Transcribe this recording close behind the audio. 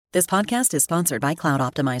This podcast is sponsored by Cloud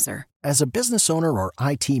Optimizer. As a business owner or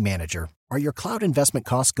IT manager, are your cloud investment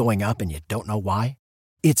costs going up and you don't know why?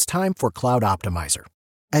 It's time for Cloud Optimizer.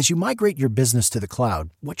 As you migrate your business to the cloud,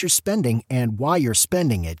 what you're spending and why you're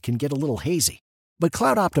spending it can get a little hazy. But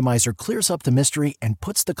Cloud Optimizer clears up the mystery and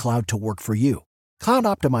puts the cloud to work for you. Cloud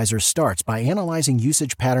Optimizer starts by analyzing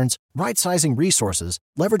usage patterns, right-sizing resources,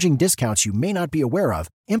 leveraging discounts you may not be aware of,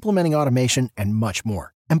 implementing automation, and much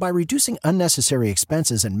more. And by reducing unnecessary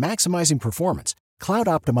expenses and maximizing performance, Cloud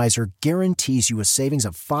Optimizer guarantees you a savings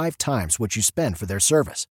of 5 times what you spend for their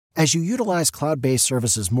service. As you utilize cloud-based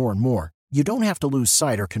services more and more, you don't have to lose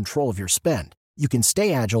sight or control of your spend. You can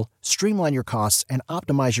stay agile, streamline your costs, and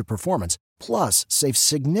optimize your performance, plus save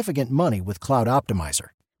significant money with Cloud Optimizer.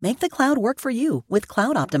 Make the cloud work for you with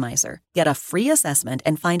Cloud Optimizer. Get a free assessment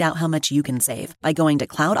and find out how much you can save by going to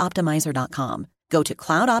cloudoptimizer.com. Go to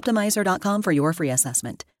cloudoptimizer.com for your free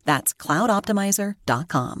assessment. That's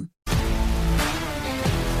cloudoptimizer.com.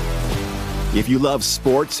 If you love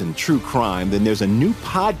sports and true crime, then there's a new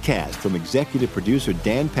podcast from executive producer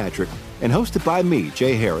Dan Patrick and hosted by me,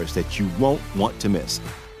 Jay Harris, that you won't want to miss.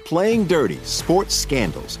 Playing Dirty: Sports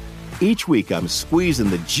Scandals. Each week, I'm squeezing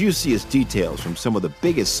the juiciest details from some of the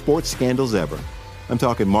biggest sports scandals ever. I'm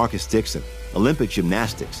talking Marcus Dixon, Olympic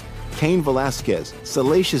gymnastics, Cain Velasquez,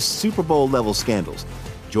 salacious Super Bowl-level scandals.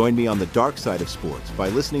 Join me on the dark side of sports by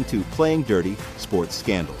listening to Playing Dirty: Sports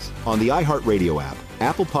Scandals on the iHeartRadio app,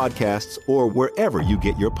 Apple Podcasts, or wherever you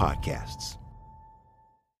get your podcasts.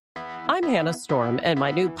 I'm Hannah Storm, and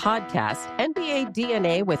my new podcast, NBA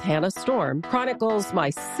DNA with Hannah Storm, chronicles my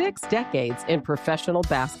 6 decades in professional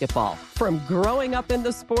basketball. From growing up in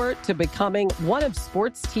the sport to becoming one of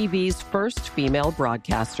sports TV's first female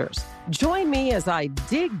broadcasters. Join me as I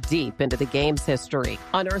dig deep into the game's history,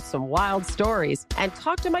 unearth some wild stories, and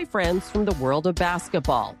talk to my friends from the world of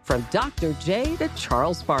basketball, from Dr. J to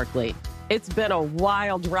Charles Barkley. It's been a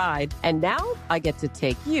wild ride, and now I get to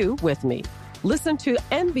take you with me. Listen to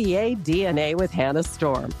NBA DNA with Hannah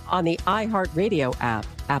Storm on the iHeartRadio app,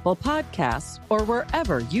 Apple Podcasts, or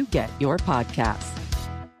wherever you get your podcasts.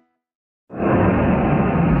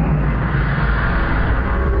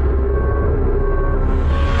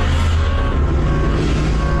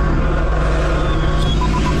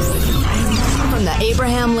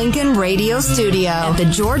 Abraham Lincoln Radio Studio at the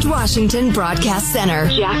George Washington Broadcast Center.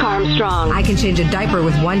 Jack Armstrong. I can change a diaper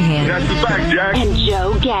with one hand. That's the fact, Jack. And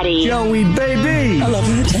Joe Getty. Joey, baby. I love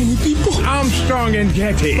entertaining people. Armstrong and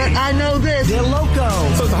Getty. But I know this. They're loco.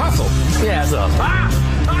 So it's a hustle. Yeah, it's a...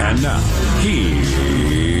 And now, here's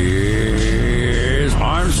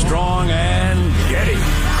Armstrong and Getty.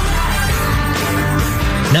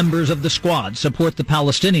 Members of the squad support the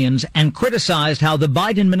Palestinians and criticized how the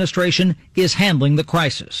Biden administration is handling the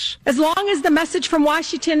crisis. As long as the message from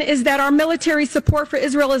Washington is that our military support for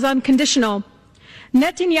Israel is unconditional,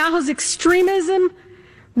 Netanyahu's extremism,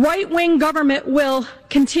 right-wing government will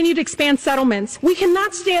continue to expand settlements. We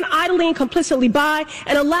cannot stand idly and complicitly by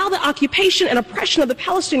and allow the occupation and oppression of the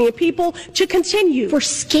Palestinian people to continue. We're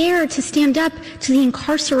scared to stand up to the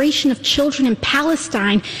incarceration of children in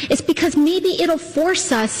Palestine. It's because maybe it'll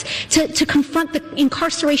force us to confront the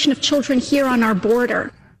incarceration of children here on our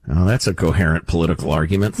border. Oh, that's a coherent political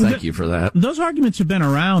argument. Thank you for that. Those arguments have been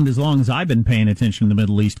around as long as I've been paying attention to the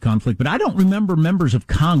Middle East conflict, but I don't remember members of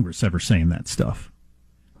Congress ever saying that stuff.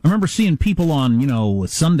 I remember seeing people on,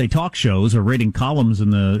 Sunday talk shows or reading columns in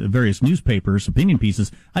the various newspapers, opinion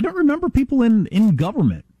pieces. I don't remember people in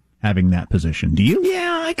government having that position. Do you?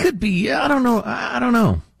 Yeah, I could be. I don't know. I don't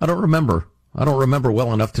remember. I don't remember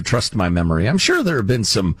well enough to trust my memory. I'm sure there have been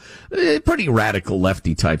some pretty radical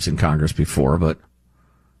lefty types in Congress before, but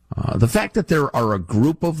the fact that there are a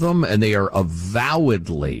group of them and they are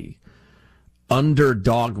avowedly under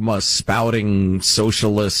dogma spouting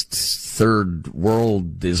socialist third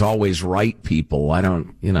world is always right people. I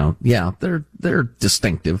don't, they're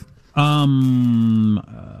distinctive. What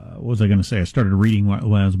was I going to say? I started reading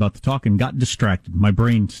while I was about to talk and got distracted. My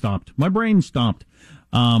brain stopped.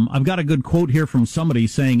 I've got a good quote here from somebody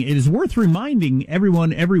saying, it is worth reminding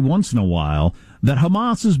everyone every once in a while that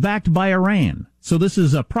Hamas is backed by Iran. So this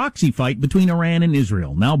is a proxy fight between Iran and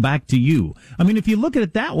Israel. Now back to you. I mean, if you look at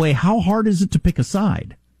it that way, how hard is it to pick a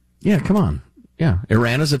side? Yeah, come on. Yeah,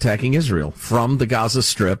 Iran is attacking Israel from the Gaza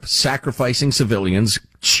Strip, sacrificing civilians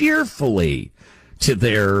cheerfully to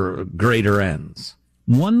their greater ends.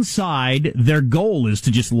 One side, their goal is to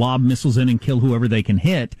just lob missiles in and kill whoever they can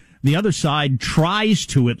hit. The other side tries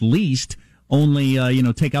to at least only,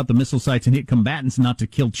 take out the missile sites and hit combatants, not to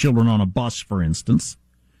kill children on a bus, for instance.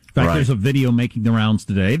 In fact, There's a video making the rounds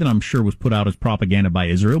today that I'm sure was put out as propaganda by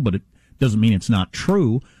Israel, but it doesn't mean it's not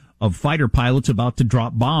true, of fighter pilots about to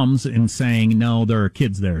drop bombs and saying, no, there are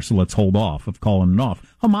kids there, so let's hold off of calling it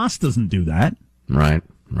off. Hamas doesn't do that. Right.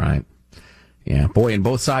 Yeah, boy, and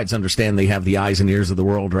both sides understand they have the eyes and ears of the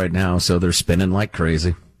world right now, so they're spinning like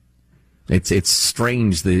crazy. It's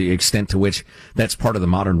strange the extent to which that's part of the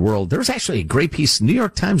modern world. There's actually a great piece, New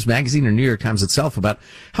York Times Magazine or New York Times itself, about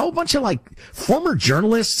how a bunch of former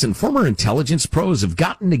journalists and former intelligence pros have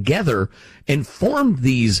gotten together and formed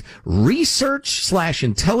these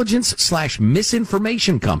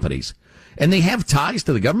research/intelligence/misinformation companies. And they have ties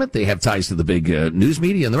to the government. They have ties to the big news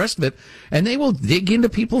media and the rest of it. And they will dig into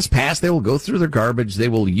people's past. They will go through their garbage. They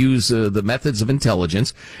will use the methods of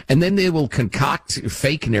intelligence. And then they will concoct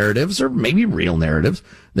fake narratives or maybe real narratives.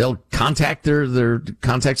 They'll contact their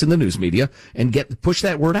contacts in the news media and push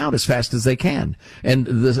that word out as fast as they can. And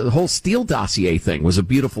the whole Steele dossier thing was a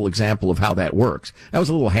beautiful example of how that works. That was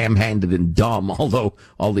a little ham-handed and dumb, although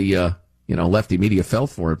all the lefty media fell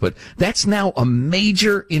for it. But that's now a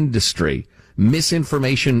major industry,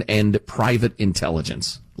 misinformation and private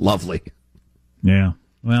intelligence. Lovely. Yeah.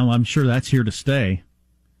 Well, I'm sure that's here to stay.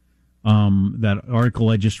 That article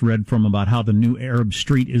I just read from about how the new Arab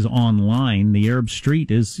Street is online. The Arab Street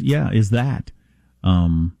is that.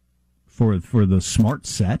 For the smart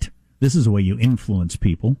set. This is the way you influence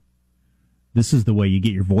people. This is the way you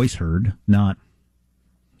get your voice heard, not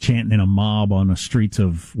chanting in a mob on the streets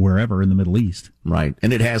of wherever in the Middle East. Right.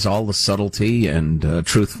 And it has all the subtlety and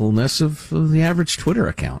truthfulness of the average Twitter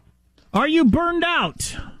account. Are you burned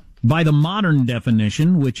out by the modern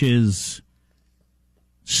definition, which is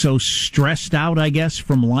so stressed out, I guess,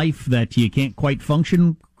 from life that you can't quite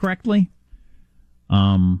function correctly?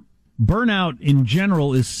 Burnout in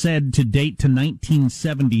general is said to date to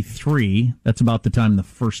 1973. That's about the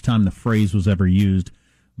first time the phrase was ever used.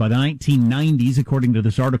 By the 1990s, according to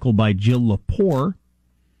this article by Jill Lepore,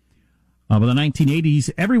 by the 1980s,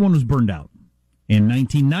 everyone was burned out. In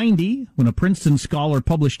 1990, when a Princeton scholar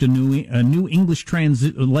published a new English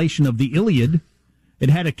translation of the Iliad, it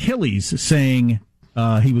had Achilles saying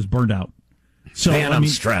he was burned out. So I'm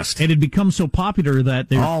stressed. It had become so popular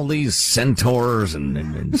that all these centaurs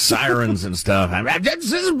and sirens and stuff. I'm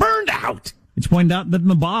just burned out. It's pointed out that in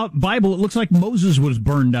the Bible, it looks like Moses was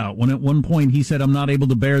burned out when at one point he said, I'm not able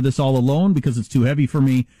to bear this all alone because it's too heavy for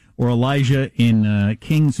me. Or Elijah in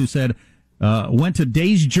Kings, who said, went a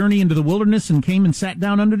day's journey into the wilderness and came and sat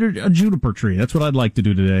down under a juniper tree. That's what I'd like to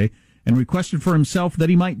do today. And requested for himself that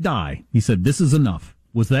he might die. He said, this is enough.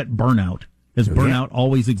 Was that burnout? Has burnout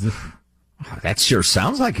always existed? That sure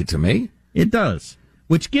sounds like it to me. It does.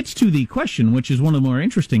 Which gets to the question, which is one of the more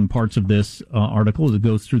interesting parts of this article, as it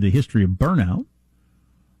goes through the history of burnout.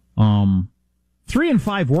 3 in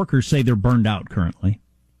 5 workers say they're burned out currently.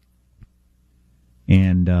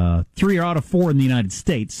 And 3 out of 4 in the United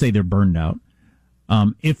States say they're burned out.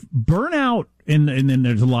 If burnout, and then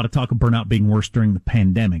there's a lot of talk of burnout being worse during the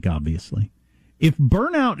pandemic, obviously. If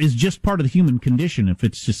burnout is just part of the human condition, if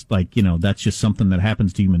it's just that's just something that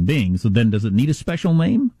happens to human beings, so then does it need a special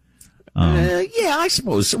name? Yeah, I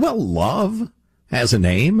suppose. Well, love has a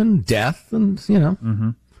name, and death, and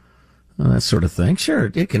that sort of thing.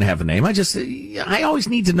 Sure, it can have a name. I always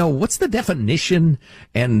need to know what's the definition,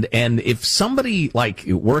 and if somebody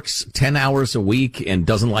works 10 hours a week and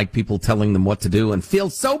doesn't like people telling them what to do and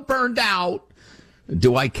feels so burned out,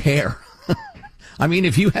 do I care? I mean,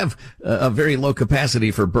 if you have a very low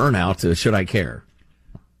capacity for burnout, should I care?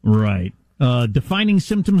 Right. Defining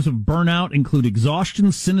symptoms of burnout include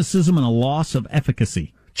exhaustion, cynicism, and a loss of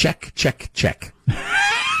efficacy. Check.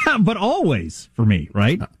 But always for me,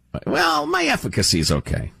 right? Well, my efficacy is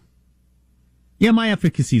okay. Yeah, my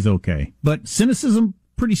efficacy is okay. But cynicism,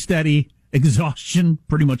 pretty steady. Exhaustion,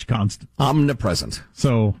 pretty much constant. Omnipresent.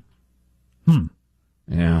 So,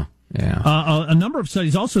 Yeah. A number of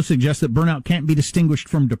studies also suggest that burnout can't be distinguished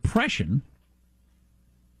from depression,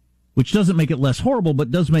 which doesn't make it less horrible, but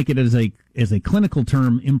does make it as a clinical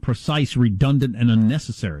term imprecise, redundant, and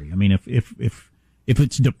unnecessary. I mean, if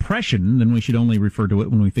it's depression, then we should only refer to it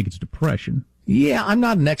when we think it's depression. Yeah, I'm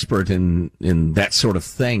not an expert in that sort of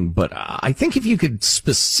thing, but I think if you could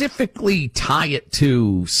specifically tie it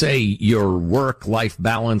to, say, your work-life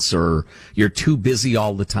balance or you're too busy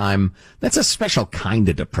all the time, that's a special kind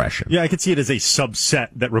of depression. Yeah, I could see it as a subset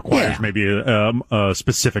that requires maybe a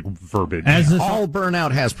specific verbiage. All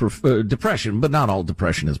burnout has depression, but not all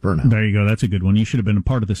depression is burnout. There you go. That's a good one. You should have been a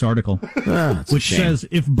part of this article, which says,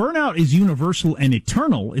 if burnout is universal and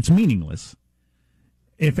eternal, it's meaningless.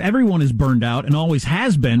 If everyone is burned out and always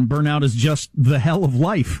has been, burnout is just the hell of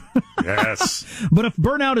life. Yes. But if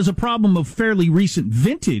burnout is a problem of fairly recent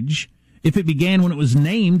vintage, if it began when it was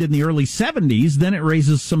named in the early 70s, then it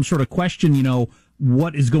raises some sort of question,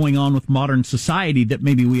 what is going on with modern society that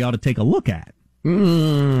maybe we ought to take a look at.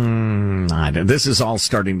 This is all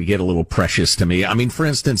starting to get a little precious to me. I mean, for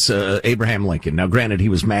instance, Abraham Lincoln. Now, granted, he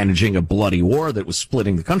was managing a bloody war that was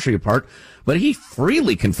splitting the country apart, but he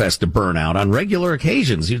freely confessed to burnout on regular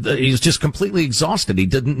occasions. He was just completely exhausted. He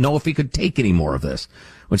didn't know if he could take any more of this,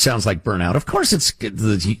 which sounds like burnout. Of course, it's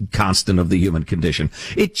the constant of the human condition.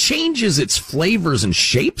 It changes its flavors and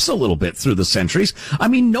shapes a little bit through the centuries. I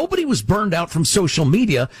mean, nobody was burned out from social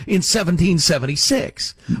media in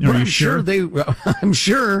 1776. But I'm sure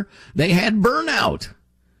they had burnout.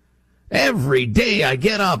 Every day I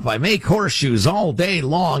get up, I make horseshoes all day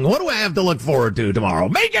long. What do I have to look forward to tomorrow?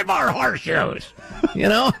 Making more horseshoes. You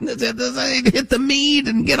know, I hit the mead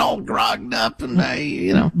and get all grogged up and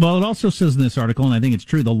Well, it also says in this article, and I think it's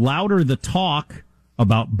true, the louder the talk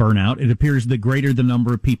about burnout, it appears the greater the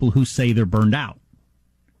number of people who say they're burned out.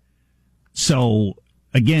 So,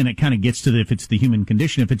 again, it kind of gets to if it's the human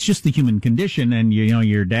condition. If it's just the human condition and,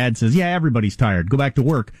 your dad says, yeah, everybody's tired, go back to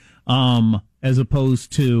work. As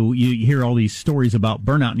opposed to you hear all these stories about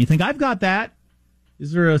burnout and you think, I've got that.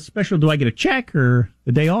 Is there a special, do I get a check or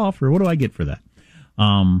a day off or what do I get for that?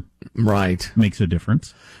 Right. Makes a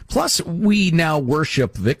difference. Plus, we now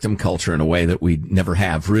worship victim culture in a way that we never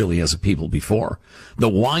have really as a people before. The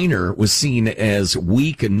whiner was seen as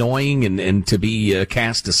weak, annoying, and to be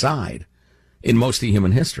cast aside in most of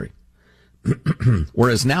human history.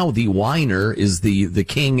 Whereas now the whiner is the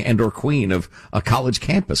king and or queen of a college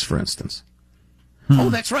campus, for instance. Oh,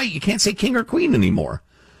 that's right. You can't say king or queen anymore.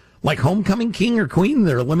 Like homecoming king or queen,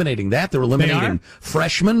 they're eliminating that. They're eliminating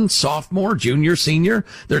freshman, sophomore, junior, senior.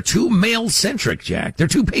 They're too male-centric, Jack. They're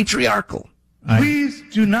too patriarchal. Please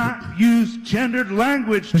do not use gendered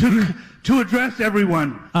language to address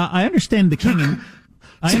everyone. I understand the king and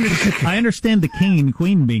I understand the king and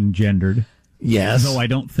queen being gendered. Yes. Though I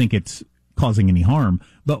don't think it's causing any harm.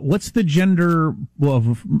 But what's the gender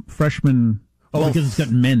of freshman? Oh, because it's got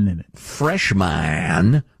men in it.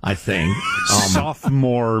 Freshman, I think.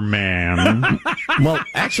 Sophomore man. Well,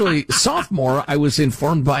 actually, sophomore, I was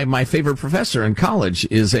informed by my favorite professor in college,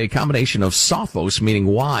 is a combination of sophos, meaning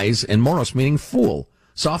wise, and moros, meaning fool.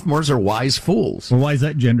 Sophomores are wise fools. Well, why is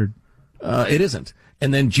that gendered? It isn't.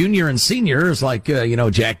 And then junior and senior is like,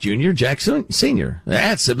 Jack Jr., Jack Senior.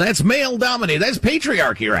 That's male dominated. That's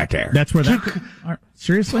patriarchy right there. That's where that...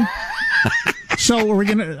 Seriously? So we're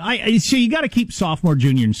so you got to keep sophomore,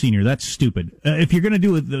 junior, and senior. That's stupid. If you're going to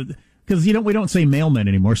do it, because we don't say male men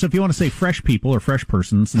anymore. So if you want to say fresh people or fresh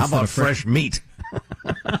persons, how about fresh meat?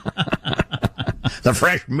 The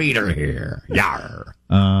fresh meat are here. Yar.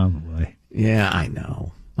 Oh boy. Yeah, I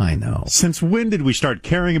know. Since when did we start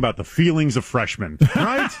caring about the feelings of freshmen?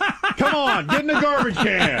 Right? Come on, get in the garbage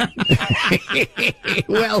can.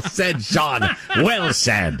 Well said, Sean. Well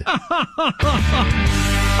said.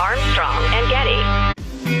 Armstrong and Getty.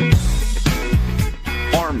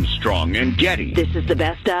 Armstrong and Getty. This is the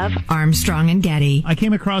best of Armstrong and Getty. I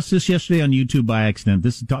came across this yesterday on YouTube by accident.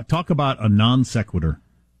 This talk about a non sequitur.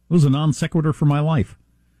 It was a non sequitur for my life.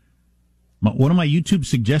 One of my YouTube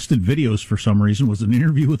suggested videos, for some reason, was an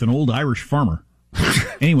interview with an old Irish farmer.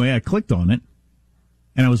 Anyway, I clicked on it,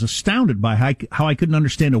 and I was astounded by how I couldn't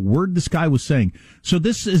understand a word this guy was saying. So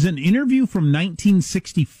this is an interview from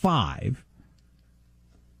 1965.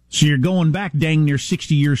 So you're going back dang near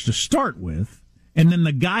 60 years to start with, and then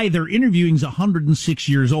the guy they're interviewing is 106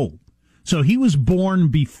 years old. So he was born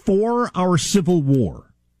before our Civil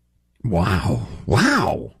War. Wow.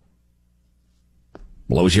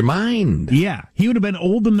 Blows your mind. Yeah. He would have been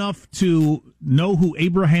old enough to know who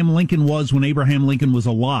Abraham Lincoln was when Abraham Lincoln was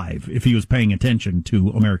alive, if he was paying attention to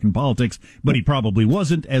American politics, but he probably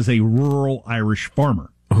wasn't as a rural Irish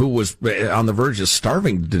farmer. Who was on the verge of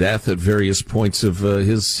starving to death at various points of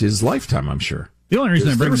his lifetime, I'm sure. The only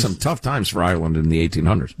reason there were some tough times for Ireland in the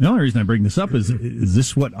 1800s. The only reason I bring this up is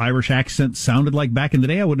this what Irish accents sounded like back in the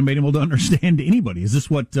day? I wouldn't have been able to understand anybody. Is this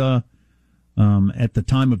what, at the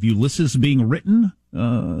time of Ulysses being written,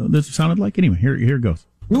 this sounded like? Anyway, here goes.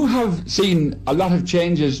 You have seen a lot of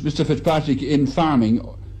changes, Mr. Fitzpatrick, in farming.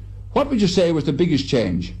 What would you say was the biggest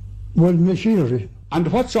change? Well, machinery. And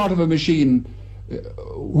what sort of a machine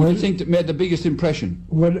would you think that made the biggest impression?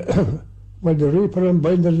 Well, the reaper and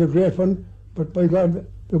binder is a great one, but by God,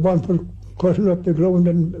 the one for cutting up the ground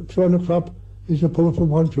and throwing a crop is a powerful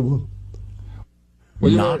one too.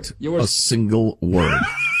 Well, not a single word.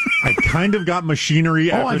 I kind of got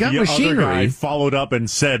machinery after other guy followed up and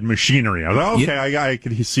said machinery. I was like, okay, I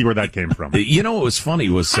could see where that came from. You know what was funny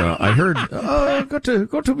was I heard, got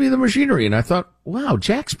to be the machinery, and I thought, wow,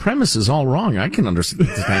 Jack's premise is all wrong. I can understand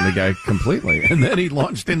the guy completely. And then he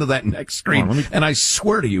launched into that next screen, and I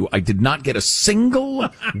swear to you, I did not get a single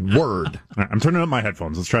word. Right, I'm turning up my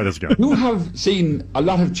headphones. Let's try this again. You have seen a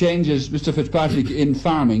lot of changes, Mr. Fitzpatrick, in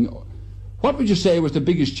farming. What would you say was the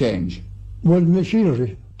biggest change? Well,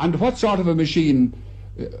 machinery. And what sort of a machine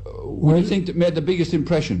would you think that made the biggest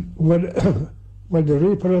impression? Well, the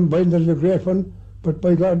reaper and binder is a great one, but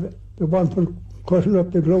by God, the one for cutting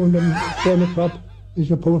up the ground and sowing the crop is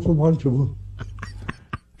a powerful one too.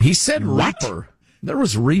 He said reaper. There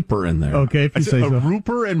was reaper in there. Okay, if you say so. A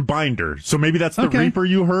rooper and binder. So maybe that's the reaper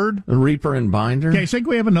you heard? A reaper and binder? Okay, so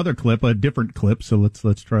we have another clip, a different clip, so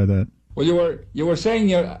let's try that. Well, you were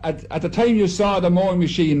saying at the time you saw the mowing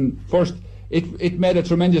machine first, it made a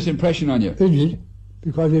tremendous impression on you. It did,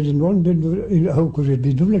 because it didn't run. How could it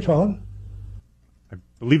be done at all? I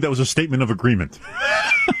believe that was a statement of agreement.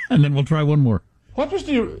 And then we'll try one more. What was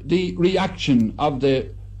the reaction of the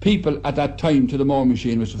people at that time to the mowing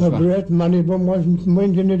machine, Mr. Scott? A great many of them wasn't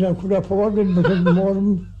minding it and could afford it, but more of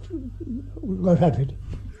them got happy.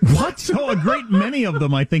 What? So a great many of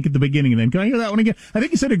them, I think, at the beginning. And then, can I hear that one again? I think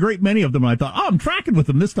he said a great many of them, and I thought, I'm tracking with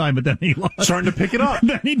them this time, but then he lost. Starting to pick it up.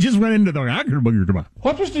 Then he just went into the...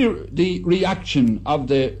 What was the reaction of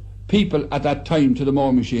the people at that time to the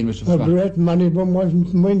mowing machine, Mr. Scott? A great many of them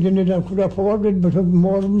wasn't minding it and could afford it, but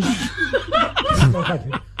more of them got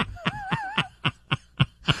happy.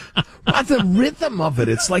 What the rhythm of it?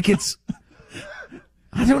 It's like it's...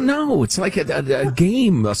 I don't know. It's like a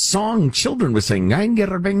game, a song children were singing. And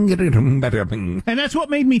that's what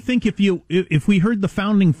made me think if we heard the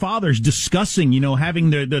founding fathers discussing, having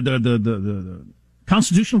the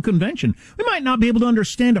Constitutional Convention, we might not be able to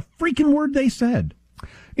understand a freaking word they said.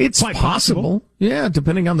 It's quite possible. Yeah,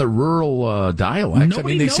 depending on the rural dialects.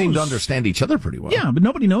 They seem to understand each other pretty well. Yeah, but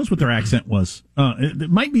nobody knows what their accent was.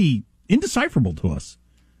 It might be indecipherable to us.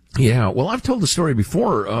 Yeah, well, I've told the story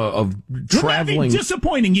before of traveling. Wouldn't that be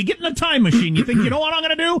disappointing? You get in a time machine. You think, you know what I'm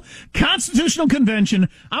going to do? Constitutional Convention.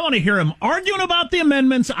 I want to hear him arguing about the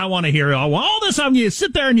amendments. I want to hear all this. You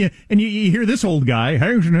sit there and you hear this old guy.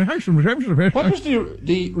 What was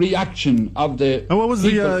the reaction of the? What was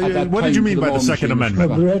the? What did you mean by the Second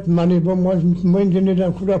Amendment? A great many of them wasn't minding it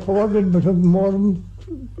and could afford it, but more of them.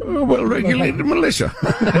 Well-regulated militia.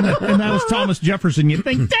 and that was Thomas Jefferson. You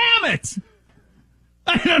think, damn it!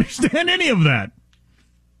 I don't understand any of that.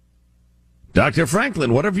 Dr.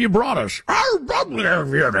 Franklin, what have you brought us? It's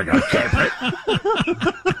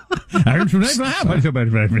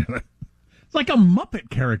like a Muppet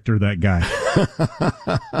character, that guy.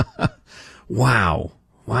 Wow.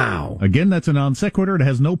 Again, that's a non sequitur. It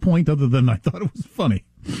has no point other than I thought it was funny.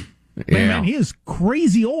 Yeah. Man, he is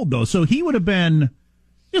crazy old, though. So he would have been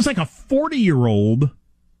just like a 40-year-old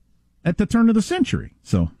at the turn of the century.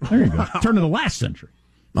 So there you go. Turn of the last century.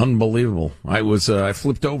 Unbelievable. I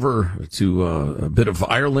flipped over to a bit of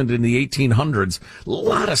Ireland in the 1800s. A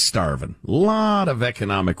lot of starving, a lot of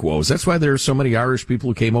economic woes. That's why there are so many Irish people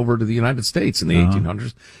who came over to the United States in the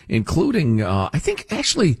 1800s, including, I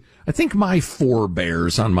think my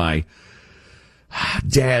forebears on my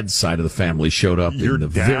dad's side of the family showed up. Your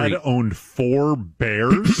dad owned 4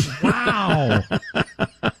 bears? Wow.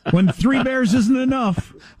 When 3 bears isn't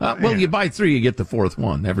enough. Well, you buy 3, you get the 4th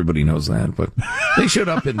one. Everybody knows that. But they showed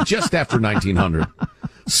up in just after 1900.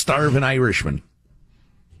 Starving Irishmen.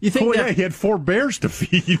 You think he had 4 bears to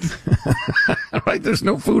feed. Right, there's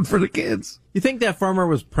no food for the kids. You think that farmer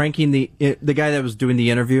was pranking the guy that was doing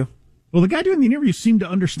the interview? Well, the guy doing the interview seemed to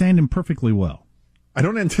understand him perfectly well. I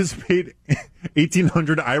don't anticipate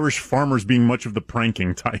 1,800 Irish farmers being much of the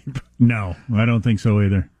pranking type. No, I don't think so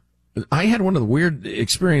either. I had one of the weird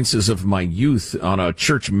experiences of my youth on a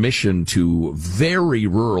church mission to very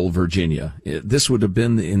rural Virginia. This would have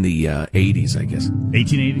been in the 80s, I guess.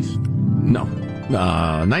 1880s? No.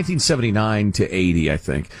 1979 to 80, I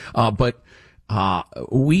think. But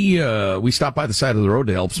we stopped by the side of the road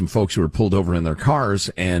to help some folks who were pulled over in their cars,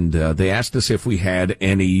 and they asked us if we had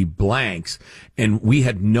any blanks, and we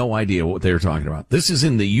had no idea what they were talking about. This is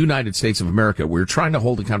in the United States of America. We were trying to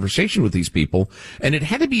hold a conversation with these people, and it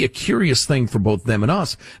had to be a curious thing for both them and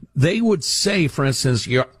us. They would say, for instance,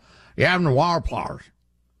 you have no wire pliers.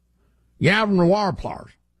 You have no wire pliers.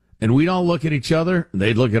 and we'd all look at each other,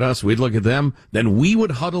 they'd look at us, we'd look at them, then we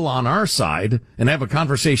would huddle on our side and have a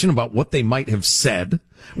conversation about what they might have said.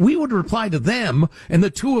 We would reply to them, and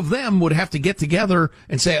the two of them would have to get together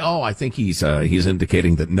and say, oh, I think he's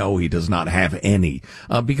indicating that no, he does not have any,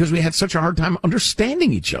 because we had such a hard time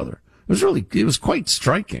understanding each other. It was quite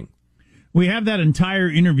striking. We have that entire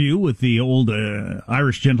interview with the old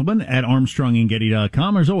Irish gentleman at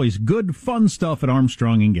ArmstrongandGetty.com. There's always good, fun stuff at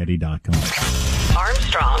ArmstrongandGetty.com.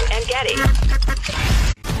 Armstrong and Getty.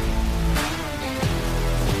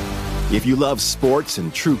 If you love sports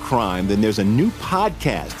and true crime, then there's a new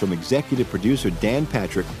podcast from executive producer Dan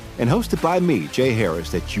Patrick and hosted by me, Jay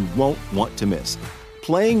Harris, that you won't want to miss.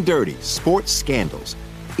 Playing Dirty: Sports Scandals.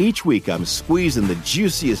 Each week, I'm squeezing the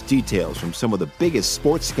juiciest details from some of the biggest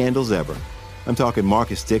sports scandals ever. I'm talking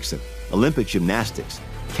Marcus Dixon, Olympic gymnastics,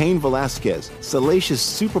 Cain Velasquez, salacious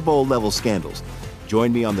Super Bowl-level scandals.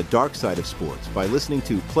 Join me on the dark side of sports by listening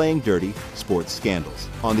to Playing Dirty: Sports Scandals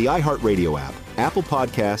on the iHeartRadio app, Apple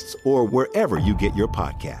Podcasts, or wherever you get your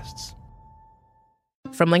podcasts.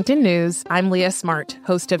 From LinkedIn News, I'm Leah Smart,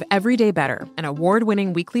 host of Everyday Better, an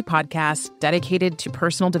award-winning weekly podcast dedicated to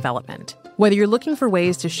personal development. Whether you're looking for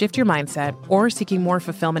ways to shift your mindset or seeking more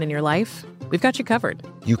fulfillment in your life, we've got you covered.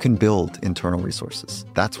 You can build internal resources.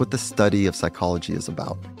 That's what the study of psychology is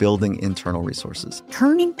about, building internal resources.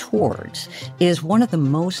 Turning towards is one of the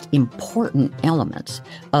most important elements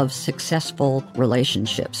of successful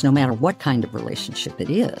relationships, no matter what kind of relationship it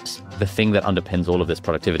is. The thing that underpins all of this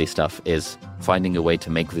productivity stuff is finding a way to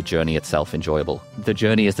make the journey itself enjoyable. The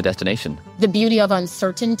journey is the destination. The beauty of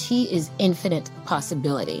uncertainty is infinite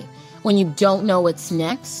possibility. When you don't know what's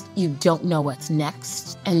next, you don't know what's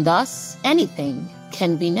next. And thus, anything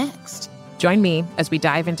can be next. Join me as we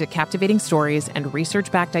dive into captivating stories and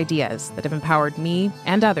research-backed ideas that have empowered me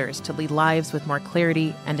and others to lead lives with more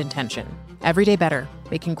clarity and intention. Everyday Better,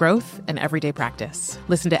 making growth an everyday practice.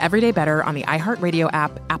 Listen to Everyday Better on the iHeartRadio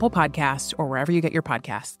app, Apple Podcasts, or wherever you get your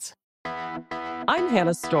podcasts. I'm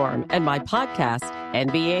Hannah Storm, and my podcast,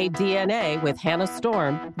 NBA DNA with Hannah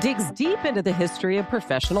Storm, digs deep into the history of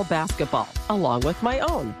professional basketball, along with my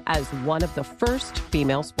own, as one of the first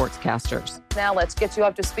female sportscasters. Now let's get you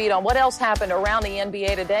up to speed on what else happened around the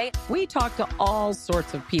NBA today. We talked to all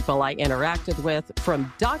sorts of people I interacted with,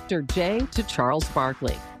 from Dr. J to Charles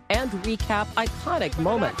Barkley, and recap iconic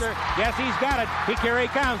moments. Yes, he's got it. Here he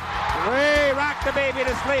comes. Way rock the baby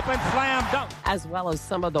to sleep and slam dunk. As well as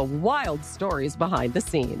some of the wild stories behind the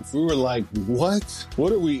scenes. We were like, what?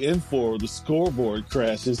 What are we in for? The scoreboard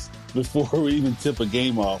crashes before we even tip a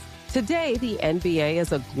game off. Today, the NBA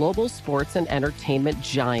is a global sports and entertainment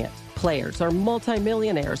giant. Players are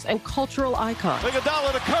multimillionaires and cultural icons.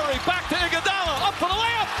 Iguodala to Curry, back to Iguodala, up for the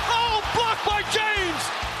layup. Oh, blocked by James.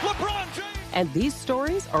 LeBron James. And these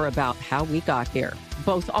stories are about how we got here,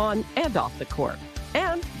 both on and off the court.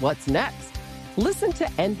 And what's next? Listen to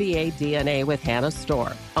NBA DNA with Hannah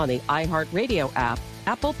Storm on the iHeartRadio app,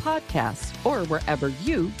 Apple Podcasts, or wherever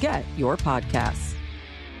you get your podcasts.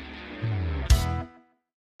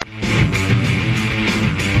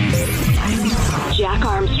 Jack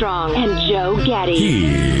Armstrong and Joe Getty.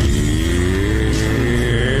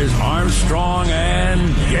 Here's Armstrong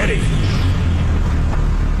and Getty.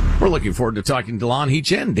 We're looking forward to talking to Lon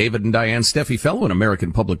He-Chen, David and Diane Steffi Fellow in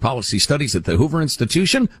American Public Policy Studies at the Hoover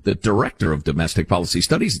Institution, the Director of Domestic Policy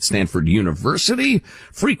Studies at Stanford University,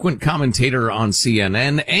 frequent commentator on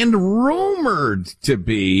CNN, and rumored to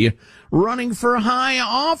be running for high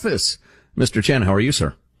office. Mr. Chen, how are you,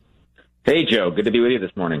 sir? Hey, Joe. Good to be with you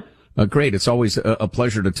this morning. Great. It's always a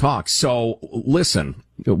pleasure to talk. So, listen,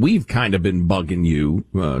 we've kind of been bugging you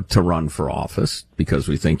to run for office because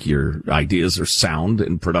we think your ideas are sound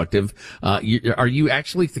and productive. Are you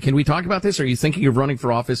actually, can we talk about this? Are you thinking of running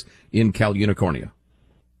for office in Cal Unicornia?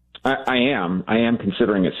 I am. I am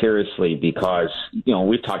considering it seriously because,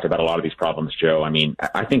 we've talked about a lot of these problems, Joe. I mean,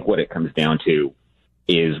 I think what it comes down to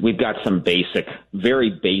is we've got some very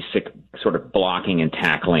basic sort of blocking and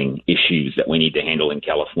tackling issues that we need to handle in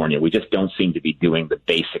California. We just don't seem to be doing the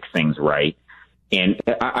basic things right. And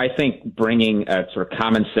I think bringing a sort of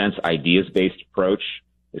common sense, ideas-based approach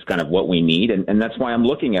is kind of what we need. And that's why I'm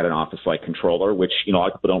looking at an office like controller, which, a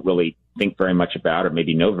lot of people don't really think very much about or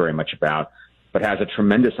maybe know very much about, but has a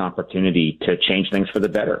tremendous opportunity to change things for the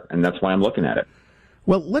better. And that's why I'm looking at it.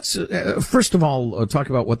 Well, let's first of all talk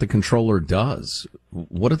about what the controller does.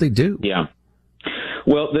 What do they do? Yeah.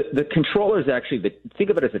 Well, the controller is actually think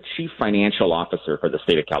of it as a chief financial officer for the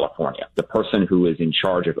state of California, the person who is in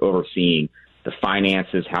charge of overseeing the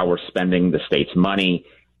finances, how we're spending the state's money,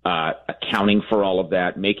 accounting for all of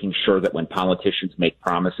that, making sure that when politicians make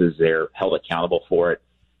promises, they're held accountable for it.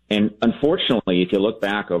 And unfortunately, if you look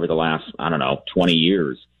back over the last, 20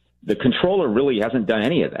 years, the controller really hasn't done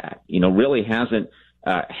any of that, really hasn't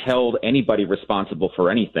held anybody responsible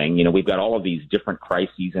for anything. We've got all of these different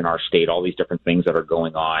crises in our state, all these different things that are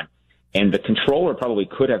going on. And the controller probably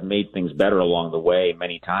could have made things better along the way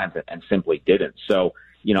many times and simply didn't. So,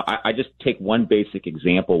 I just take one basic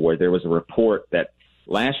example where there was a report that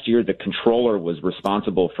last year the controller was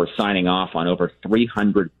responsible for signing off on over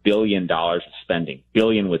 $300 billion of spending,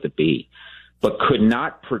 billion with a B, but could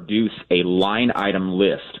not produce a line item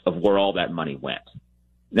list of where all that money went.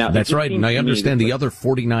 Now, that's right. And I understand the other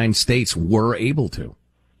 49 states were able to.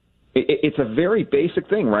 It's a very basic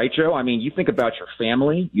thing, right, Joe? I mean, you think about your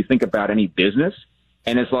family, you think about any business,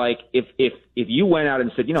 and it's like if you went out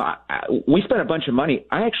and said, we spent a bunch of money,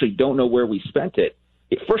 I actually don't know where we spent it.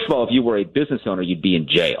 First of all, if you were a business owner, you'd be in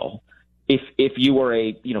jail. If you were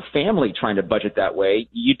a family trying to budget that way,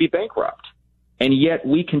 you'd be bankrupt. And yet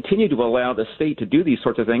we continue to allow the state to do these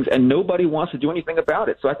sorts of things, and nobody wants to do anything about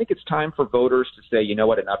it. So I think it's time for voters to say, you know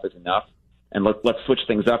what, enough is enough, and let's switch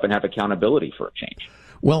things up and have accountability for a change.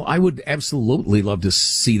 Well, I would absolutely love to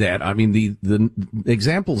see that. I mean, the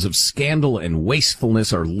examples of scandal and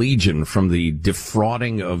wastefulness are legion, from the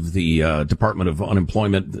defrauding of the Department of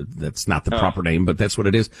Unemployment. That's not the proper name, but that's what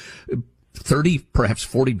it is. 30, perhaps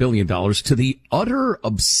 $40 billion, to the utter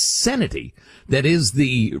obscenity that is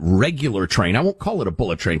the regular train. I won't call it a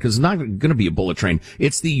bullet train because it's not going to be a bullet train.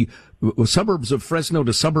 It's the suburbs of Fresno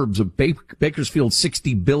to suburbs of Bakersfield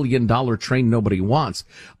 $60 billion train nobody wants.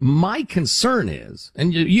 My concern is,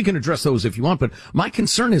 and you can address those if you want, but my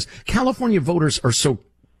concern is California voters are so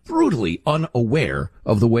brutally unaware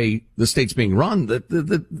of the way the state's being run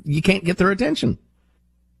that you can't get their attention.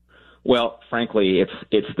 Well, frankly,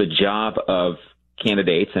 it's the job of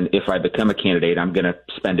candidates, and if I become a candidate, I'm going to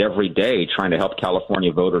spend every day trying to help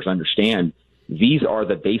California voters understand these are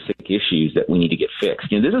the basic issues that we need to get fixed.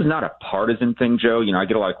 This is not a partisan thing, Joe. I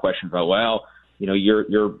get a lot of questions about,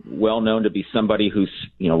 you're well known to be somebody who's,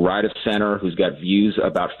 right of center, who's got views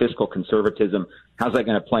about fiscal conservatism. How's that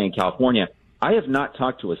going to play in California? I have not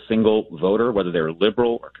talked to a single voter, whether they're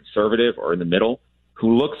liberal or conservative or in the middle,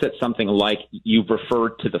 who looks at something like you've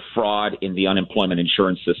referred to the fraud in the unemployment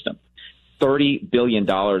insurance system. $30 billion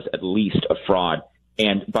at least of fraud.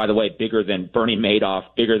 And by the way, bigger than Bernie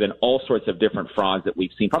Madoff, bigger than all sorts of different frauds that we've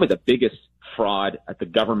seen. Probably the biggest fraud at the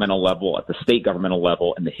governmental level, at the state governmental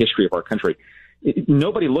level in the history of our country.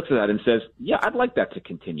 Nobody looks at that and says, yeah, I'd like that to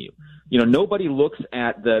continue. Nobody looks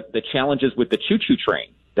at the challenges with the choo-choo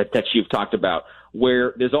train that you've talked about,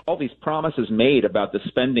 where there's all these promises made about the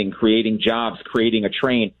spending, creating jobs, creating a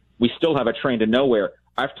train. We still have a train to nowhere.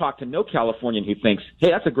 I've talked to no Californian who thinks, hey,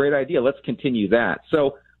 that's a great idea. Let's continue that.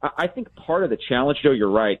 So I think part of the challenge, Joe, you're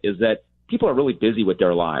right, is that people are really busy with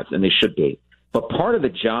their lives, and they should be. But part of the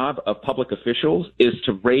job of public officials is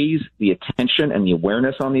to raise the attention and the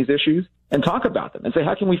awareness on these issues and talk about them and say,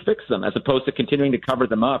 how can we fix them, as opposed to continuing to cover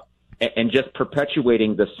them up and just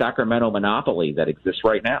perpetuating the Sacramento monopoly that exists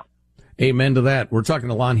right now. Amen to that. We're talking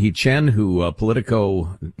to Lanhee Chen, who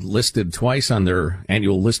Politico listed twice on their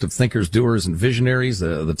annual list of thinkers, doers, and visionaries,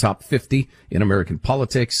 the top 50 in American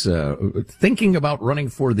politics, thinking about running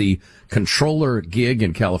for the controller gig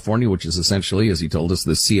in California, which is essentially, as he told us,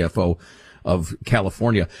 the CFO of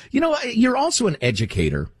California. You're also an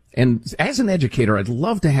educator. And as an educator, I'd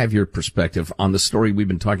love to have your perspective on the story we've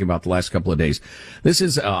been talking about the last couple of days. This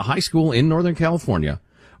is a high school in Northern California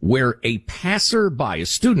where a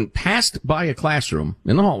student passed by a classroom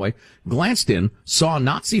in the hallway, glanced in, saw a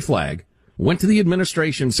Nazi flag, went to the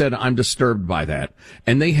administration, said, I'm disturbed by that.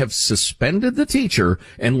 And they have suspended the teacher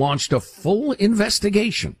and launched a full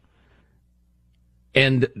investigation.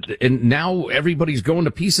 And now everybody's going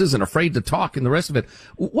to pieces and afraid to talk and the rest of it.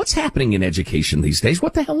 What's happening in education these days?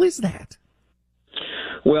 What the hell is that?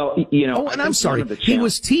 Well, and I'm sorry, he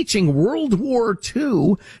was teaching World War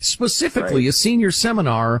II, specifically a senior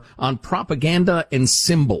seminar on propaganda and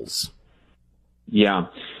symbols. Yeah.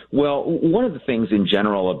 Well, one of the things in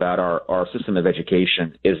general about our system of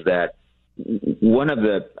education is that one of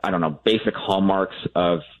the, basic hallmarks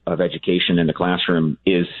of education in the classroom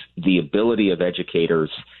is the ability of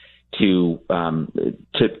educators to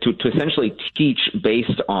essentially teach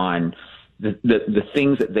based on the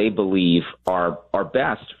things that they believe are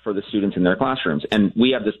best for the students in their classrooms. And we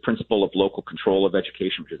have this principle of local control of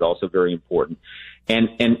education, which is also very important.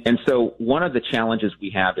 And so one of the challenges we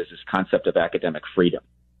have is this concept of academic freedom,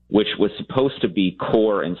 which was supposed to be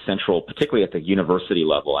core and central, particularly at the university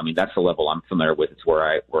level. I mean, that's the level I'm familiar with. It's where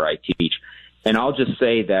I teach. And I'll just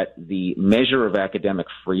say that the measure of academic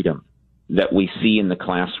freedom that we see in the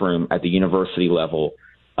classroom at the university level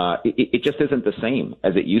it just isn't the same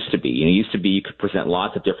as it used to be. It used to be you could present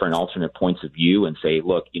lots of different alternate points of view and say,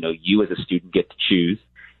 look, you as a student get to choose.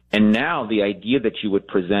 And now the idea that you would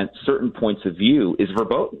present certain points of view is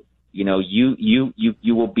verboten.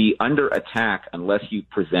 You will be under attack unless you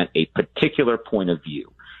present a particular point of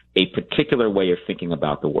view, a particular way of thinking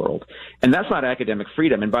about the world. And that's not academic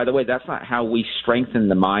freedom. And by the way, that's not how we strengthen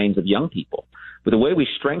the minds of young people. But the way we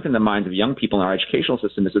strengthen the minds of young people in our educational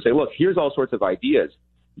system is to say, look, here's all sorts of ideas.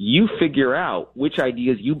 You figure out which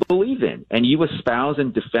ideas you believe in, and you espouse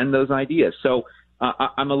and defend those ideas. So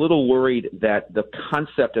I'm a little worried that the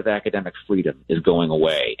concept of academic freedom is going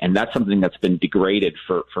away, and that's something that's been degraded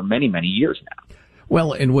for many, many years now.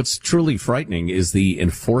 Well, and what's truly frightening is the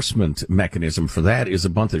enforcement mechanism for that is a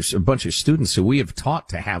bunch of students who we have taught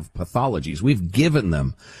to have pathologies. We've given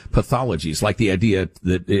them pathologies, like the idea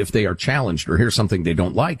that if they are challenged or hear something they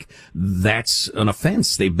don't like, that's an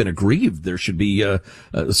offense. They've been aggrieved. There should be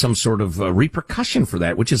some sort of repercussion for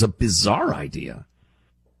that, which is a bizarre idea.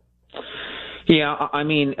 Yeah, I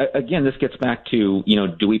mean, again, this gets back to,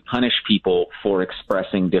 do we punish people for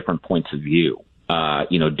expressing different points of view?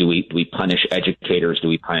 Do we punish educators? Do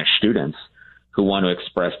we punish students who want to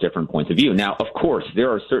express different points of view? Now, of course,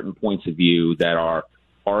 there are certain points of view that are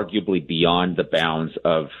arguably beyond the bounds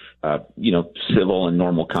of, civil and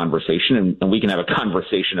normal conversation. And we can have a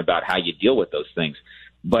conversation about how you deal with those things.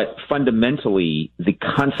 But fundamentally, the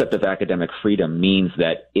concept of academic freedom means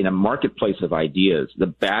that in a marketplace of ideas, the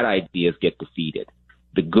bad ideas get defeated.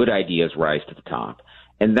 The good ideas rise to the top.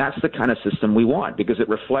 And that's the kind of system we want because it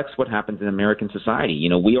reflects what happens in American society.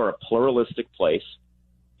 We are a pluralistic place.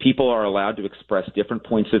 People are allowed to express different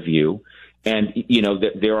points of view. And,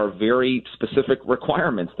 there are very specific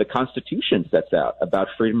requirements the Constitution sets out about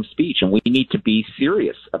freedom of speech. And we need to be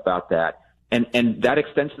serious about that. And that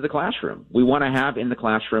extends to the classroom. We want to have in the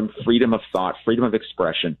classroom freedom of thought, freedom of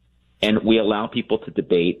expression, and we allow people to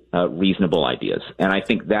debate reasonable ideas. And I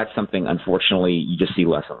think that's something, unfortunately, you just see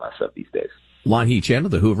less and less of these days. Lanhee Chen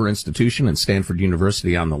of the Hoover Institution and Stanford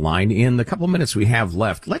University on the line. In the couple of minutes we have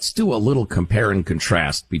left, let's do a little compare and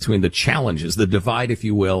contrast between the challenges, the divide, if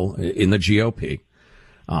you will, in the GOP,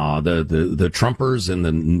 the Trumpers and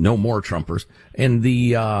the no more Trumpers, and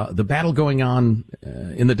the battle going on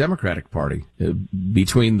in the Democratic Party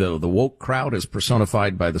between the woke crowd as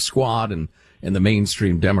personified by the Squad and the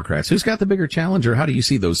mainstream Democrats. Who's got the bigger challenge, or how do you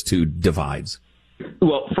see those two divides?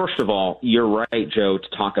 Well, first of all, you're right, Joe,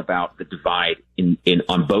 to talk about the divide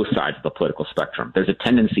on both sides of the political spectrum. There's a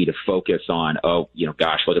tendency to focus on, look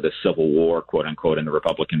at the Civil War, quote unquote, in the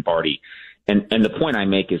Republican Party. And the point I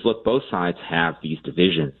make is, look, both sides have these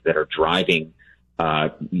divisions that are driving,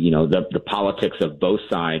 the politics of both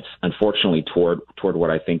sides, unfortunately, toward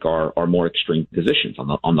what I think are more extreme positions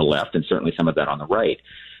on the left, and certainly some of that on the right.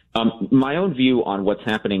 My own view on what's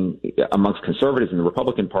happening amongst conservatives in the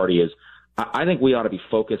Republican Party is, I think we ought to be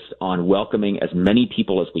focused on welcoming as many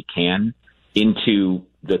people as we can into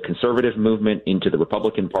the conservative movement, into the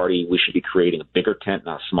Republican Party. We should be creating a bigger tent,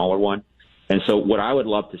 not a smaller one. And so what I would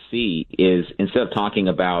love to see is, instead of talking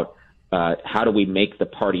about how do we make the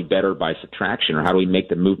party better by subtraction, or how do we make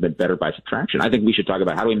the movement better by subtraction, I think we should talk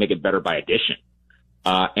about how do we make it better by addition.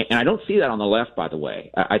 And I don't see that on the left, by the way.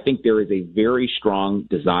 I think there is a very strong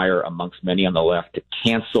desire amongst many on the left to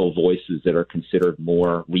cancel voices that are considered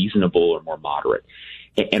more reasonable or more moderate.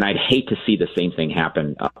 And I'd hate to see the same thing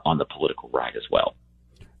happen on the political right as well.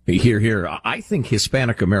 Here. I think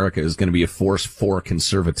Hispanic America is going to be a force for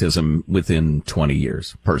conservatism within 20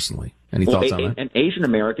 years, personally. Any thoughts on that? And Asian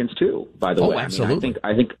Americans, too, by the way. Absolutely.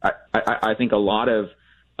 I think a lot of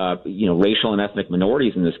racial and ethnic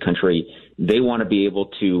minorities in this country, they want to be able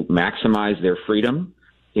to maximize their freedom,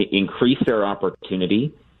 increase their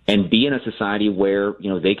opportunity, and be in a society where,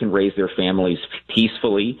 they can raise their families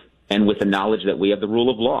peacefully and with the knowledge that we have the rule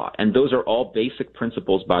of law. And those are all basic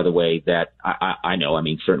principles, by the way, that I know,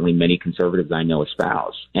 certainly many conservatives I know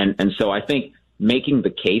espouse. And so I think making the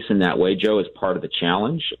case in that way, Joe, is part of the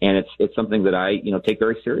challenge. And it's something that I, take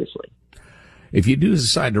very seriously. If you do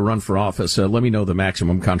decide to run for office, let me know the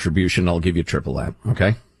maximum contribution. I'll give you triple that.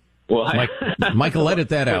 Okay. Well, Michael, edit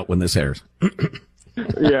that out when this airs.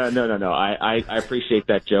 Yeah, no. I appreciate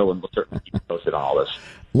that, Joe, and we'll certainly keep posted on all this.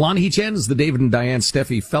 Lanhee Chen is the David and Diane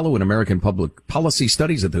Steffi Fellow in American Public Policy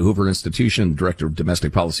Studies at the Hoover Institution, Director of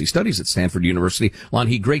Domestic Policy Studies at Stanford University.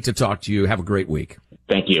 Lanhee, great to talk to you. Have a great week.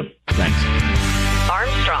 Thank you. Thanks.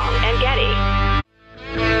 Armstrong and Getty.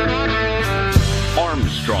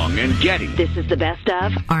 Armstrong and Getty. This is the best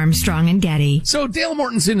of Armstrong and Getty. So Dale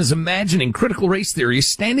Mortensen is imagining critical race theory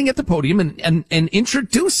standing at the podium and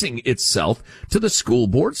introducing itself to the school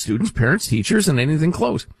board, students, parents, teachers, and anything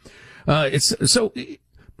close.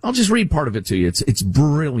 I'll just read part of it to you. It's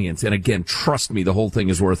brilliant. And again, trust me, the whole thing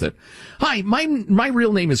is worth it. Hi, my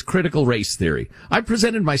real name is Critical Race Theory. I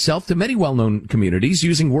presented myself to many well-known communities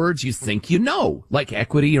using words you think you know, like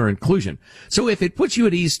equity or inclusion. So if it puts you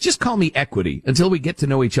at ease, just call me Equity until we get to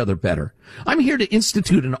know each other better. I'm here to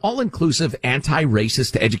institute an all-inclusive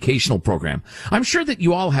anti-racist educational program. I'm sure that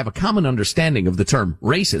you all have a common understanding of the term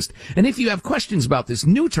racist. And if you have questions about this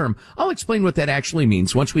new term, I'll explain what that actually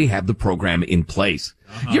means once we have the program in place.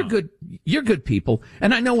 You're good people,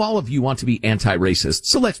 and I know all of you want to be anti-racist,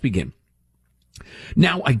 so let's begin.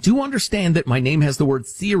 Now, I do understand that my name has the word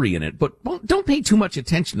theory in it, but don't pay too much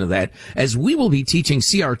attention to that, as we will be teaching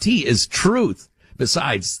CRT as truth.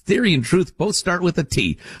 Besides, theory and truth both start with a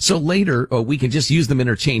T, so later we can just use them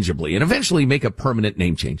interchangeably and eventually make a permanent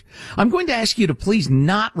name change. I'm going to ask you to please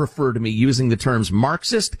not refer to me using the terms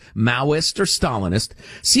Marxist, Maoist, or Stalinist.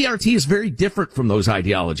 CRT is very different from those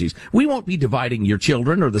ideologies. We won't be dividing your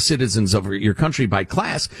children or the citizens of your country by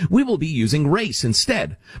class. We will be using race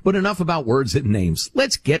instead. But enough about words and names.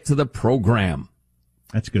 Let's get to the program.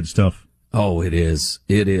 That's good stuff. Oh, it is.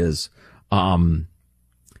 It is.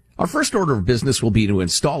 Our first order of business will be to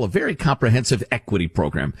install a very comprehensive equity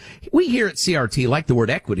program. We here at CRT like the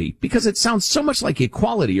word equity because it sounds so much like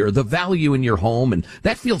equality or the value in your home, and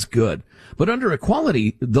that feels good. But under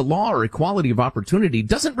equality, the law or equality of opportunity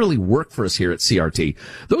doesn't really work for us here at CRT.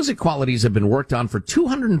 Those equalities have been worked on for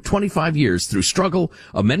 225 years through struggle,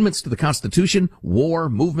 amendments to the Constitution, war,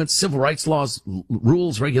 movements, civil rights laws,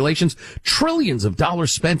 rules, regulations, trillions of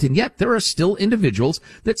dollars spent, and yet there are still individuals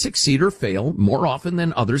that succeed or fail more often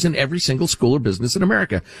than others in every single school or business in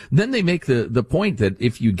America. Then they make the point that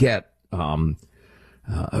if you get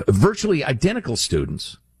virtually identical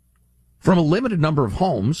students from a limited number of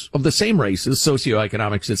homes of the same races,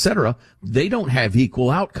 socioeconomics, etc., they don't have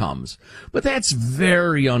equal outcomes. But that's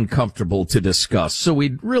very uncomfortable to discuss, so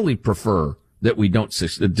we'd really prefer that we don't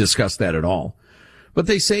discuss that at all. But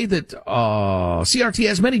they say that CRT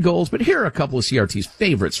has many goals, but here are a couple of CRT's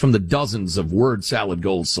favorites from the dozens of word salad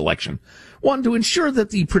goals selection. One, to ensure that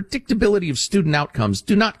the predictability of student outcomes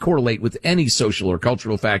do not correlate with any social or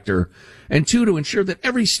cultural factor. And two, to ensure that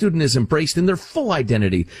every student is embraced in their full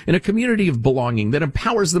identity in a community of belonging that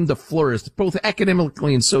empowers them to flourish both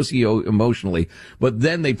academically and socio-emotionally. But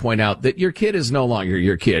then they point out that your kid is no longer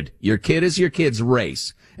your kid. Your kid is your kid's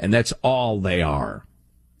race, and that's all they are.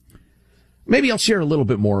 Maybe I'll share a little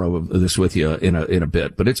bit more of this with you in a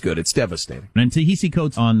bit, but it's good. It's devastating. And Ta-Nehisi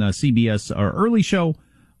Coates on CBS, our early show,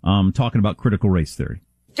 talking about critical race theory.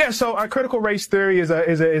 Yeah, so critical race theory is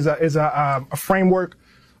a framework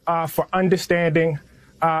for understanding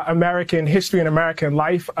American history and American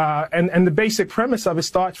life, and the basic premise of it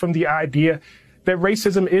starts from the idea that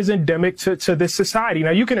racism is endemic to this society. Now,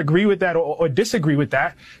 you can agree with that or disagree with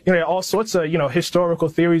that. There are all sorts of, historical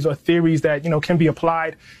theories or theories that, can be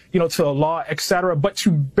applied, to a law, et cetera. But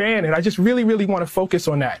to ban it, I just really, really want to focus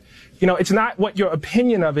on that. It's not what your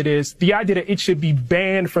opinion of it is. The idea that it should be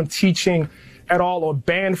banned from teaching at all, or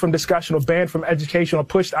banned from discussion, or banned from education, or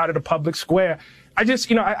pushed out of the public square. I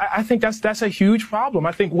just, I think that's a huge problem.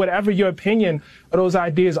 I think whatever your opinion of those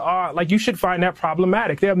ideas are, you should find that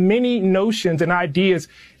problematic. There are many notions and ideas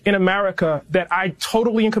in America that I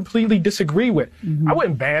totally and completely disagree with. Mm-hmm. I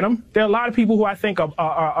wouldn't ban them. There are a lot of people who I think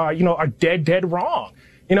are dead wrong.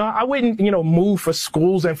 I wouldn't, move for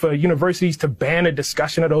schools and for universities to ban a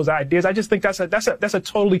discussion of those ideas. I just think that's a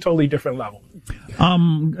totally different level.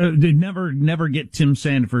 They never get Tim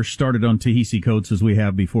Sandefur started on Ta-Nehisi Coates as we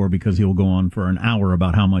have before, because he'll go on for an hour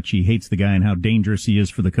about how much he hates the guy and how dangerous he is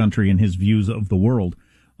for the country and his views of the world.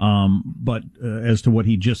 But as to what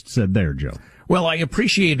he just said there, Joe. Well, I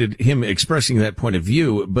appreciated him expressing that point of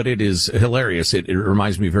view, but it is hilarious. It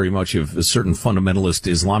reminds me very much of certain fundamentalist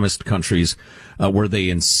Islamist countries where they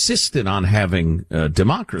insisted on having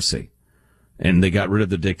democracy. And they got rid of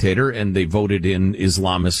the dictator, and they voted in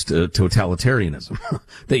Islamist totalitarianism.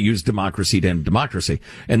 They used democracy to end democracy.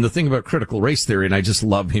 And the thing about critical race theory, and I just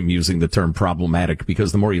love him using the term problematic,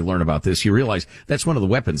 because the more you learn about this, you realize that's one of the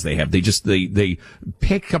weapons they have. They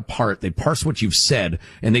pick apart, they parse what you've said,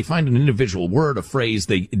 and they find an individual word, a phrase,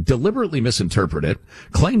 they deliberately misinterpret it,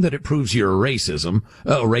 claim that it proves you're a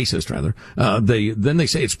racist rather. Then they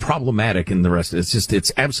say it's problematic, and the rest,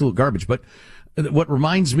 it's absolute garbage. But what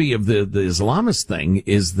reminds me of the Islamist thing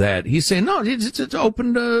is that he's saying, no, it's an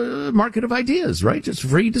open market of ideas, right? It's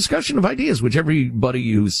free discussion of ideas, which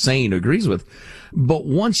everybody who's sane agrees with. But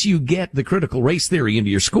once you get the critical race theory into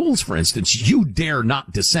your schools, for instance, you dare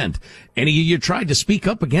not dissent. Any of you tried to speak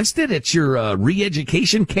up against it at your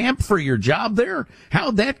re-education camp for your job there?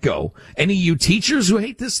 How'd that go? Any of you teachers who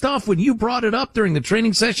hate this stuff, when you brought it up during the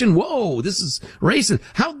training session, whoa, this is racist.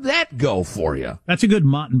 How'd that go for you? That's a good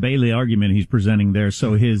Mott and Bailey argument he's presenting there.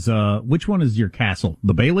 So his, which one is your castle?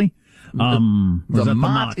 The Bailey? The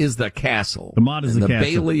Mott is the castle. The Mott is the castle.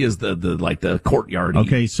 The Bailey is the courtyard.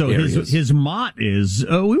 Okay, so his Mott is,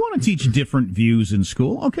 we want to teach different views in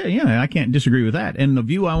school. Okay, yeah, I can't disagree with that. And the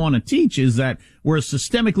view I want to teach is that we're a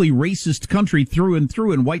systemically racist country through and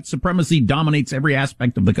through, and white supremacy dominates every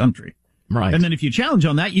aspect of the country. Right. And then if you challenge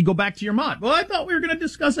on that, you go back to your Mott. Well, I thought we were going to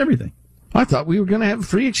discuss everything. I thought we were going to have a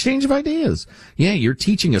free exchange of ideas. Yeah, you're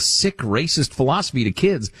teaching a sick, racist philosophy to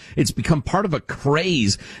kids. It's become part of a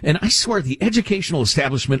craze. And I swear the educational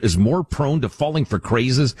establishment is more prone to falling for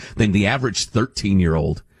crazes than the average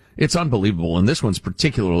 13-year-old. It's unbelievable, and this one's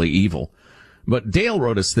particularly evil. But Dale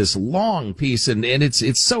wrote us this long piece, and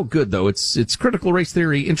it's so good, though. It's critical race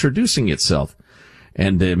theory introducing itself.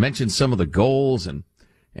 And it mentions some of the goals and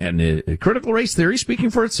critical race theory, speaking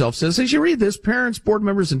for itself, says, as you read this, parents, board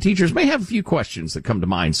members, and teachers may have a few questions that come to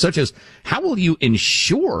mind, such as, how will you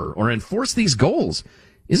ensure or enforce these goals?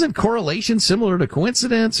 Isn't correlation similar to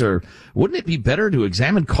coincidence? Or wouldn't it be better to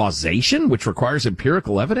examine causation, which requires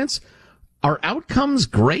empirical evidence? Are outcomes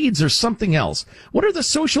grades or something else? What are the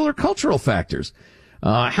social or cultural factors?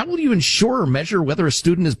 How will you ensure or measure whether a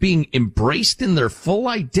student is being embraced in their full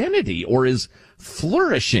identity or is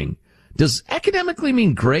flourishing? Does academically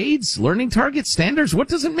mean grades, learning targets, standards? What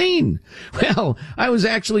does it mean? Well, I was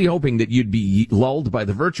actually hoping that you'd be lulled by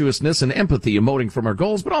the virtuousness and empathy emoting from our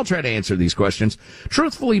goals, but I'll try to answer these questions.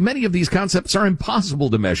 Truthfully, many of these concepts are impossible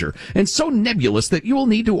to measure and so nebulous that you will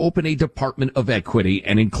need to open a Department of Equity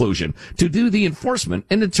and Inclusion to do the enforcement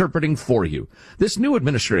and interpreting for you. This new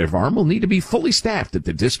administrative arm will need to be fully staffed at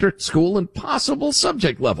the district, school, and possible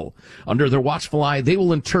subject level. Under their watchful eye, they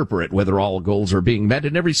will interpret whether all goals are being met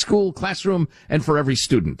in every school, classroom, and for every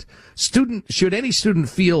student. Should any student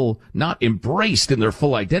feel not embraced in their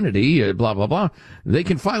full identity, blah, blah, blah, they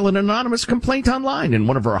can file an anonymous complaint online, and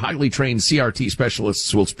one of our highly trained CRT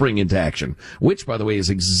specialists will spring into action, which, by the way, is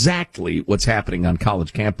exactly what's happening on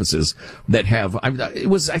college campuses that have, I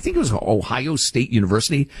think it was Ohio State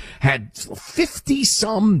University, had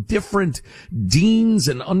 50-some different deans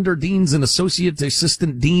and underdeans and associate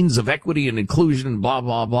assistant deans of equity and inclusion and blah,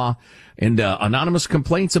 blah, blah. And anonymous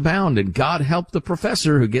complaints abound, and God help the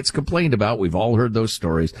professor who gets complained about. We've all heard those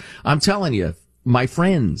stories. I'm telling you, my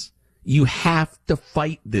friends, you have to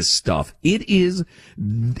fight this stuff. It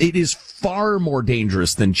is far more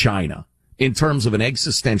dangerous than China in terms of an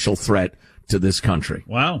existential threat to this country.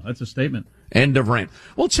 Wow, that's a statement. End of rant.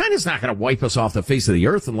 Well, China's not going to wipe us off the face of the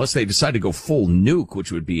earth unless they decide to go full nuke,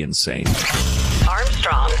 which would be insane.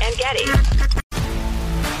 Armstrong and Getty.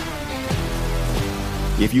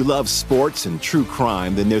 If you love sports and true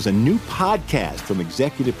crime, then there's a new podcast from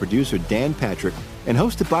executive producer Dan Patrick and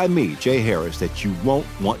hosted by me, Jay Harris, that you won't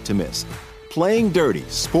want to miss. Playing Dirty: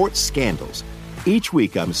 Sports Scandals. Each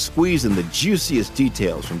week, I'm squeezing the juiciest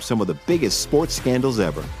details from some of the biggest sports scandals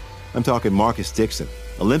ever. I'm talking Marcus Dixon,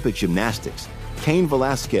 Olympic gymnastics, Cain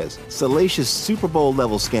Velasquez, salacious Super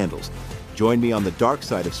Bowl-level scandals. Join me on the dark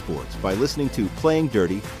side of sports by listening to Playing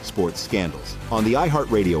Dirty: Sports Scandals on the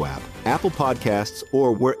iHeartRadio app, Apple Podcasts,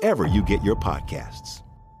 or wherever you get your podcasts.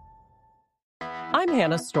 I'm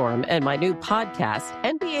Hannah Storm, and my new podcast,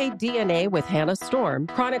 NBA DNA with Hannah Storm,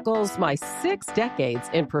 chronicles my 6 decades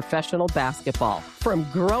in professional basketball. From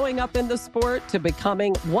growing up in the sport to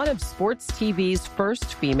becoming one of sports TV's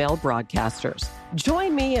first female broadcasters.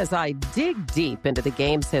 Join me as I dig deep into the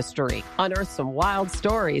game's history, unearth some wild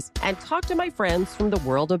stories, and talk to my friends from the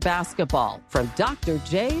world of basketball, from Dr.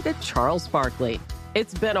 J to Charles Barkley.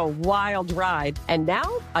 It's been a wild ride, and now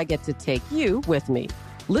I get to take you with me.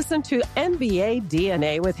 Listen to NBA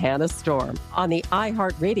DNA with Hannah Storm on the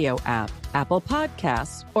iHeartRadio app, Apple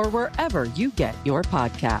Podcasts, or wherever you get your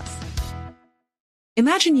podcasts.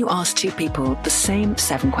 Imagine you ask 2 people the same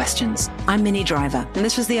 7 questions. I'm Minnie Driver, and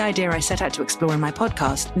this was the idea I set out to explore in my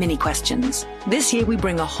podcast, Mini Questions. This year, we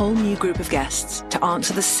bring a whole new group of guests to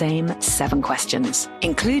answer the same 7 questions,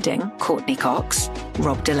 including Courtney Cox,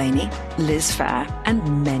 Rob Delaney, Liz Phair,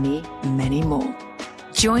 and many, many more.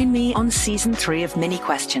 Join me on Season 3 of Mini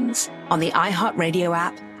Questions on the iHeartRadio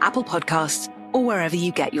app, Apple Podcasts, or wherever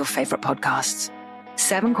you get your favorite podcasts.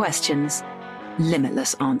 7 questions,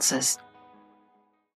 limitless answers.